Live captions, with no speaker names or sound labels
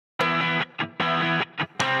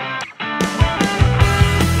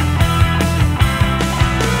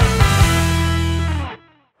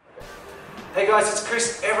guys, it's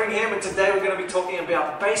Chris Everingham, and today we're going to be talking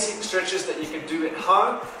about basic stretches that you can do at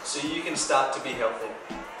home so you can start to be healthy.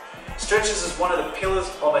 Stretches is one of the pillars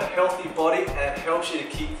of a healthy body and it helps you to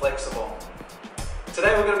keep flexible.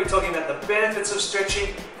 Today we're going to be talking about the benefits of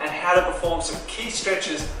stretching and how to perform some key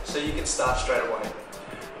stretches so you can start straight away.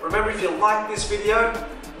 Remember, if you like this video,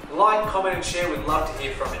 like, comment and share. We'd love to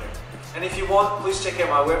hear from you. And if you want, please check out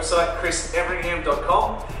my website,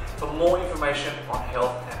 chriseveringham.com, for more information on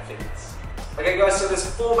health and fitness. Okay guys, so there's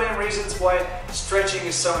 4 main reasons why stretching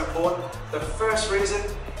is so important. The first reason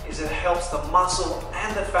is it helps the muscle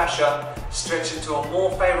and the fascia stretch into a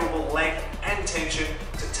more favorable length and tension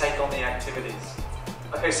to take on the activities.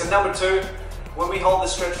 Okay, so number 2, when we hold the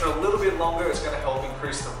stretch for a little bit longer, it's going to help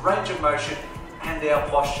increase the range of motion and our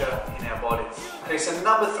posture in our bodies. Okay, so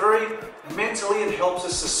number 3, mentally it helps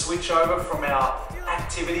us to switch over from our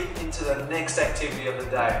activity into the next activity of the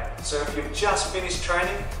day. So if you've just finished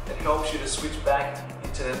training, it helps you to switch back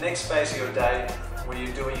into the next phase of your day where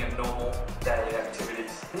you're doing your normal daily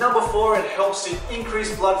activities. Number 4, it helps to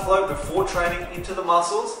increase blood flow before training into the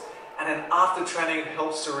muscles, and then after training it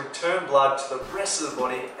helps to return blood to the rest of the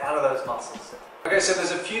body out of those muscles. Okay, so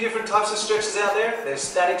there's a few different types of stretches out there. There's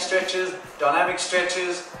static stretches, dynamic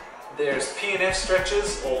stretches, there's PNF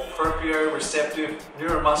stretches, or proprioceptive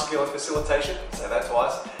neuromuscular facilitation, say that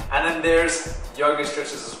twice, and then there's yoga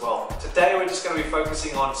stretches as well. Today we're just going to be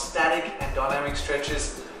focusing on static and dynamic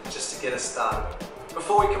stretches just to get us started.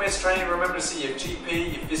 Before we commence training, remember to see your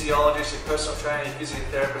GP, your physiologist, your personal trainer, your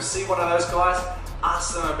physiotherapist. See one of those guys,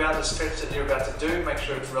 ask them about the stretch that you're about to do, make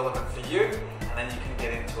sure it's relevant for you, and then you can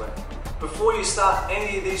get into it. Before you start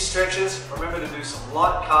any of these stretches, remember to do some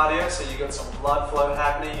light cardio so you got some blood flow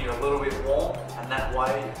happening, you're a little bit warm, and that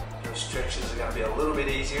way your stretches are going to be a little bit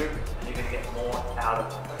easier and you're going to get more out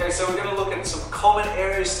of them. Okay, so we're going to look at some common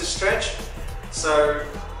areas to stretch. So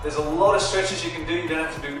there's a lot of stretches you can do, you don't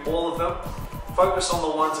have to do all of them. Focus on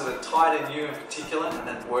the ones that are tight in you in particular and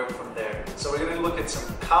then work from there. So we're going to look at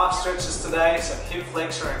some calf stretches today, some hip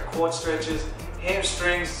flexor and quad stretches,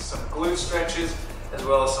 hamstrings, some glute stretches, as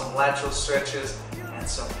well as some lateral stretches and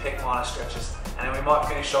some pec minor stretches. And then we might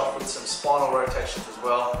finish off with some spinal rotations as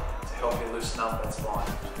well to help you loosen up that spine.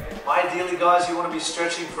 Ideally guys, you want to be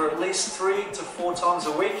stretching for at least 3 to 4 times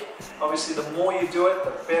a week. Obviously the more you do it,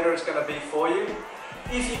 the better it's going to be for you.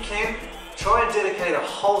 If you can, try and dedicate a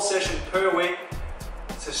whole session per week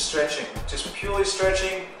to stretching. Just purely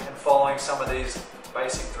stretching and following some of these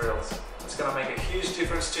basic drills. It's going to make a huge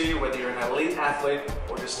difference to you whether you're an elite athlete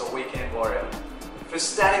or just a weekend warrior. For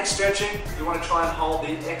static stretching, you want to try and hold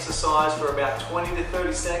the exercise for about 20 to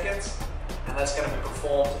 30 seconds, and that's going to be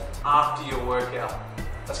performed after your workout.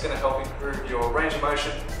 That's going to help improve your range of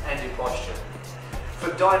motion and your posture. For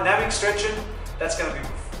dynamic stretching, that's going to be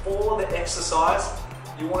before the exercise.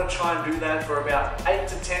 You want to try and do that for about 8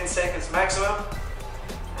 to 10 seconds maximum,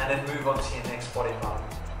 and then move on to your next body part.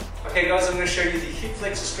 Okay guys, I'm going to show you the hip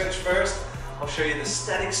flexor stretch first, I'll show you the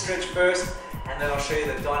static stretch first, and then I'll show you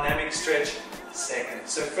the dynamic stretch second.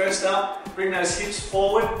 So first up, bring those hips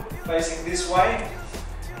forward, facing this way,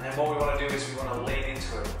 and then what we want to do is we want to lean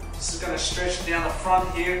into it. This is going to stretch down the front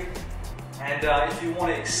here, and if you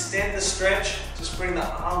want to extend the stretch, just bring the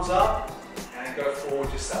arms up and go forward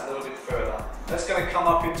just that little bit further. That's going to come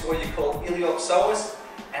up into what you call iliopsoas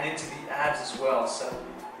and into the abs as well, so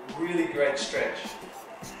really great stretch.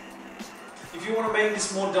 If you want to make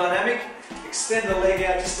this more dynamic, extend the leg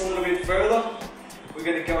out just a little bit further. We're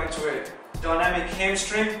going to go into a dynamic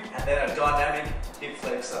hamstring and then a dynamic hip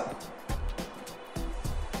flexor.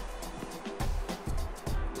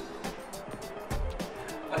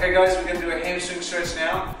 Okay guys, we're going to do a hamstring stretch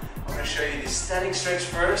now. I'm going to show you the static stretch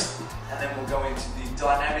first, and then we'll go into the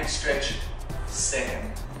dynamic stretch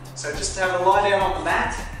second. So just have a lie down on the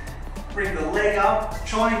mat, bring the leg up,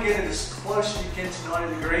 try and get it as close as you can to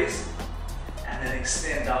 90 degrees, and then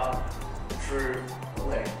extend up through the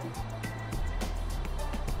leg.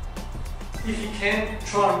 If you can,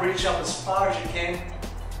 try and reach up as far as you can,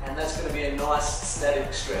 and that's going to be a nice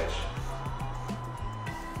static stretch.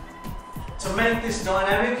 To make this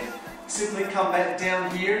dynamic, simply come back down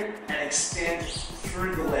here and extend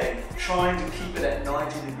through the leg, trying to keep it at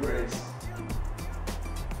 90 degrees.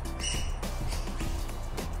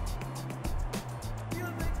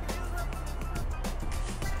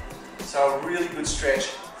 So a really good stretch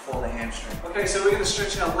for the hamstring. Okay, so we're going to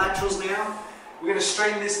stretch our laterals now. We're going to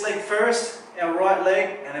straighten this leg first, our right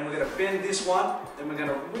leg, and then we're going to bend this one, then we're going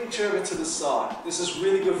to reach over to the side. This is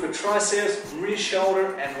really good for triceps, rear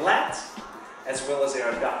shoulder and lats, as well as our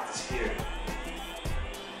abductors here.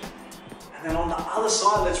 And then on the other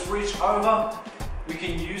side, let's reach over. We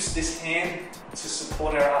can use this hand to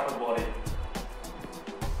support our upper body.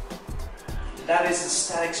 That is a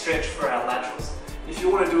static stretch for our laterals. If you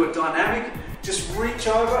want to do a dynamic, just reach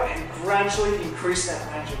over and gradually increase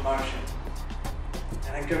that range of motion.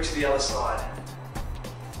 And then go to the other side.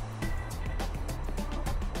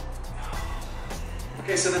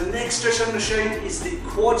 Okay, so the next stretch I'm going to show you is the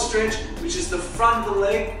quad stretch, which is the front of the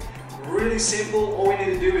leg. Really simple. All we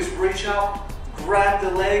need to do is reach up, grab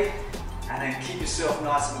the leg, and then keep yourself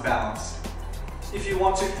nice and balanced. If you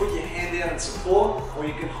want to, put your hand down and support, or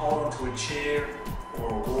you can hold onto a chair or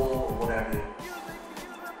a wall or whatever.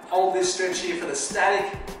 Hold this stretch here for the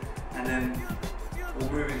static, and then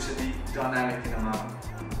we'll move into the dynamic in a moment.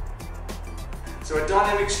 So a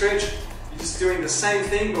dynamic stretch, you're just doing the same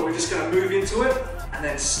thing, but we're just going to move into it, and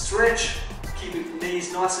then stretch, keep your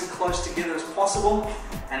knees nice and close together as possible,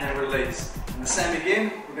 and then release. And the same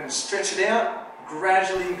again, we're going to stretch it out,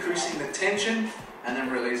 gradually increasing the tension, and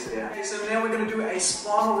then release it out. Okay, so now we're going to do a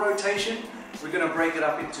spinal rotation. We're going to break it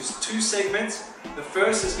up into two segments. The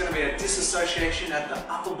first is going to be a disassociation at the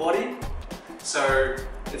upper body. So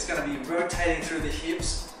it's going to be rotating through the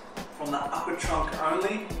hips from the upper trunk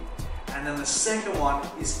only. And then the second one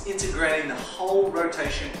is integrating the whole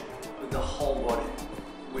rotation with the whole body,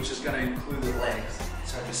 which is going to include the legs.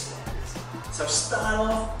 So just like this. So start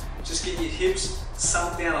off, just get your hips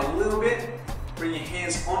sunk down a little bit. Bring your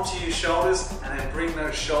hands onto your shoulders and then bring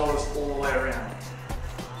those shoulders all the way around.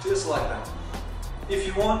 Just like that. If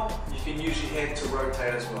you want, you can use your head to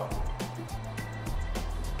rotate as well.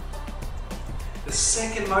 The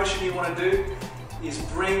second motion you want to do is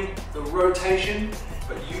bring the rotation,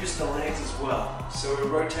 but use the legs as well. So we're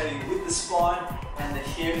rotating with the spine and the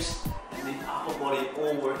hips and the upper body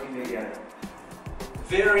all working together.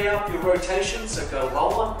 Vary up your rotation, so go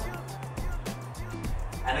lower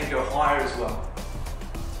and then go higher as well.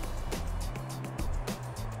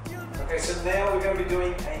 Okay, so now we're going to be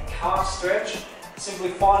doing a calf stretch. Simply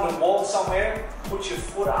find a wall somewhere, put your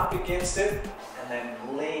foot up against it, and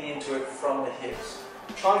then lean into it from the hips.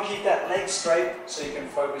 Try and keep that leg straight so you can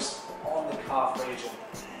focus on the calf region.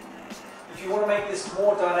 If you want to make this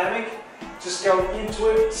more dynamic, just go into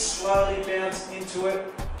it, slowly bounce into it,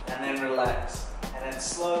 and then relax. And then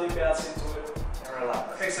slowly bounce into it and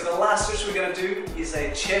relax. Okay, so the last stretch we're going to do is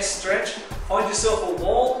a chest stretch. Find yourself a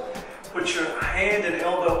wall, put your hand and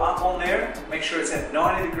elbow up on there, make sure it's at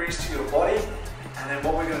 90 degrees to your body. And then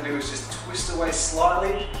what we're going to do is just twist away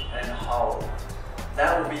slightly and hold.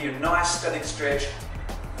 That will be your nice static stretch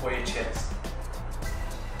for your chest.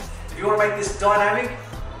 If you want to make this dynamic,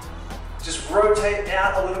 just rotate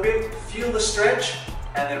out a little bit, feel the stretch,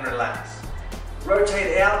 and then relax.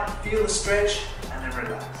 Rotate out, feel the stretch, and then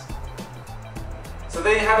relax. So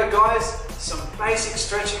there you have it, guys. Some basic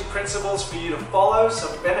stretching principles for you to follow,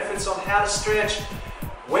 some benefits on how to stretch,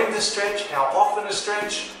 when to stretch, how often to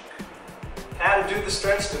stretch, how to do the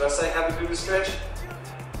stretch. Did I say how to do the stretch?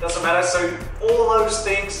 Doesn't matter. So all those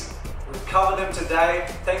things, we've covered them today.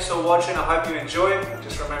 Thanks for watching. I hope you enjoyed.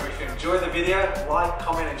 Just remember, if you enjoy the video, like,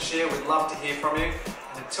 comment and share. We'd love to hear from you.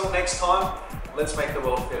 And until next time, let's make the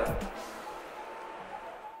world fitter.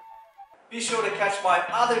 Be sure to catch my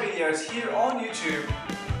other videos here on YouTube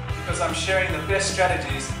because I'm sharing the best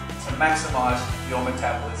strategies to maximize your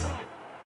metabolism.